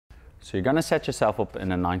So you're gonna set yourself up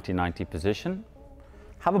in a 90-90 position.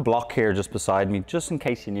 Have a block here just beside me, just in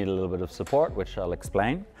case you need a little bit of support, which I'll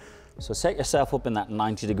explain. So set yourself up in that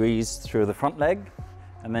 90 degrees through the front leg,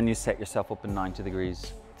 and then you set yourself up in 90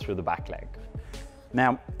 degrees through the back leg.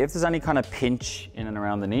 Now, if there's any kind of pinch in and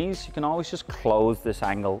around the knees, you can always just close this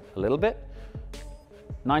angle a little bit.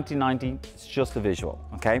 90-90, it's just a visual,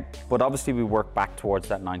 okay? But obviously we work back towards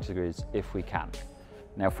that 90 degrees if we can.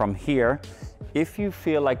 Now from here, if you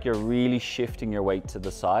feel like you're really shifting your weight to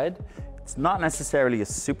the side, it's not necessarily a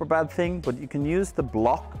super bad thing, but you can use the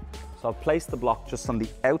block. So I'll place the block just on the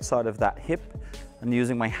outside of that hip and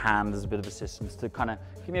using my hand as a bit of assistance to kind of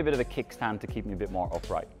give me a bit of a kickstand to keep me a bit more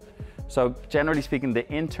upright. So generally speaking, the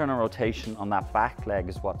internal rotation on that back leg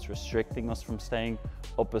is what's restricting us from staying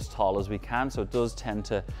up as tall as we can. So it does tend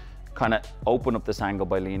to kind of open up this angle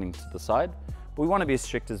by leaning to the side. But we want to be as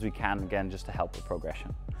strict as we can, again, just to help with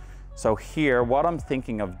progression. So here, what I'm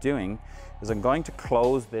thinking of doing is I'm going to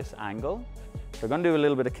close this angle. So we're going to do a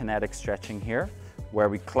little bit of kinetic stretching here, where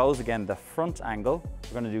we close again the front angle.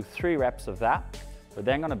 We're going to do 3 reps of that. We're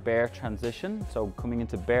then going to bear transition, so coming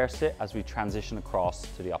into bear sit as we transition across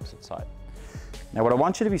to the opposite side. Now what I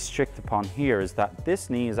want you to be strict upon here is that this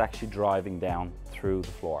knee is actually driving down through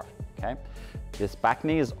the floor, okay? This back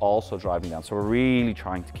knee is also driving down, so we're really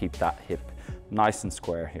trying to keep that hip nice and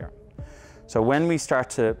square here. So when we start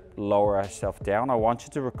to lower ourselves down, I want you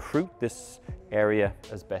to recruit this area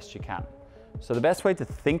as best you can. So the best way to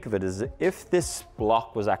think of it is if this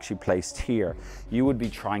block was actually placed here, you would be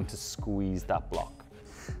trying to squeeze that block.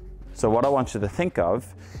 So what I want you to think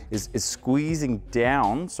of is squeezing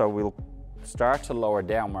down. So we'll start to lower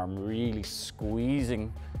down where I'm really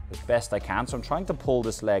squeezing as best I can. So I'm trying to pull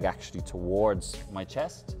this leg actually towards my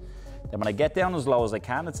chest. Then when I get down as low as I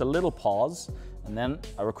can, it's a little pause, and then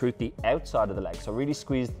I recruit the outside of the leg. So really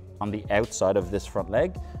squeeze on the outside of this front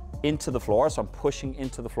leg into the floor. So I'm pushing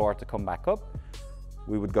into the floor to come back up.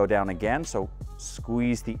 We would go down again. So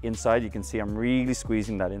squeeze the inside. You can see I'm really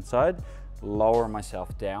squeezing that inside. Lower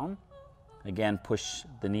myself down. Again, push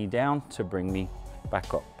the knee down to bring me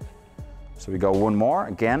back up. So we go one more.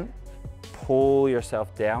 Again, pull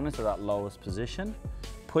yourself down into that lowest position.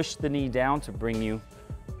 Push the knee down to bring you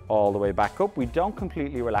all the way back up. We don't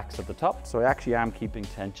completely relax at the top, so I actually am keeping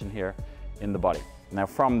tension here in the body. Now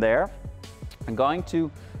from there, I'm going to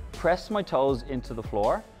press my toes into the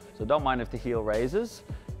floor. So don't mind if the heel raises.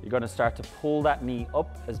 You're going to start to pull that knee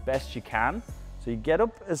up as best you can. So you get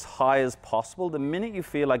up as high as possible. The minute you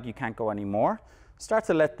feel like you can't go anymore, start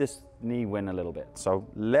to let this knee win a little bit. So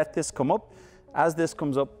let this come up. As this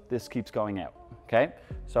comes up, this keeps going out, okay?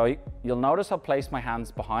 So you'll notice I'll place my hands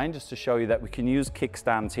behind just to show you that we can use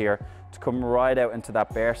kickstands here to come right out into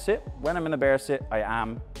that bear sit. When I'm in a bear sit, I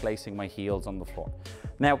am placing my heels on the floor.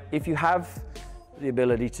 Now, if you have the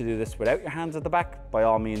ability to do this without your hands at the back, by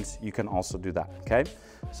all means, you can also do that, okay?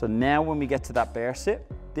 So now when we get to that bear sit,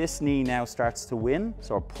 this knee now starts to win,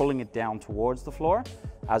 so we're pulling it down towards the floor.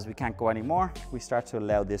 As we can't go anymore, we start to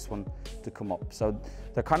allow this one to come up. So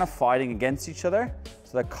they're kind of fighting against each other,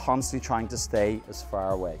 so they're constantly trying to stay as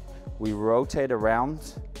far away. We rotate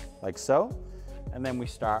around like so, and then we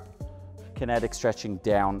start kinetic stretching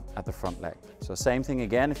down at the front leg. So same thing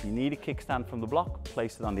again, if you need a kickstand from the block,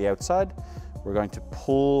 place it on the outside. We're going to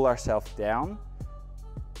pull ourselves down.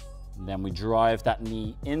 And then we drive that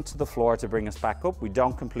knee into the floor to bring us back up. We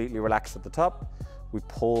don't completely relax at the top. We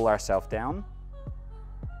pull ourselves down.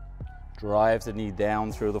 Drive the knee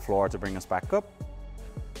down through the floor to bring us back up.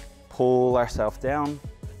 Pull ourselves down.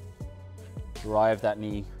 Drive that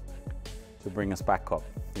knee to bring us back up.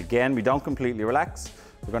 Again, we don't completely relax.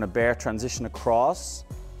 We're going to bear transition across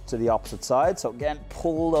to the opposite side. So again,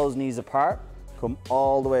 pull those knees apart, come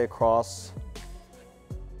all the way across.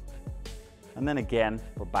 And then again,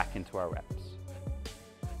 we're back into our reps.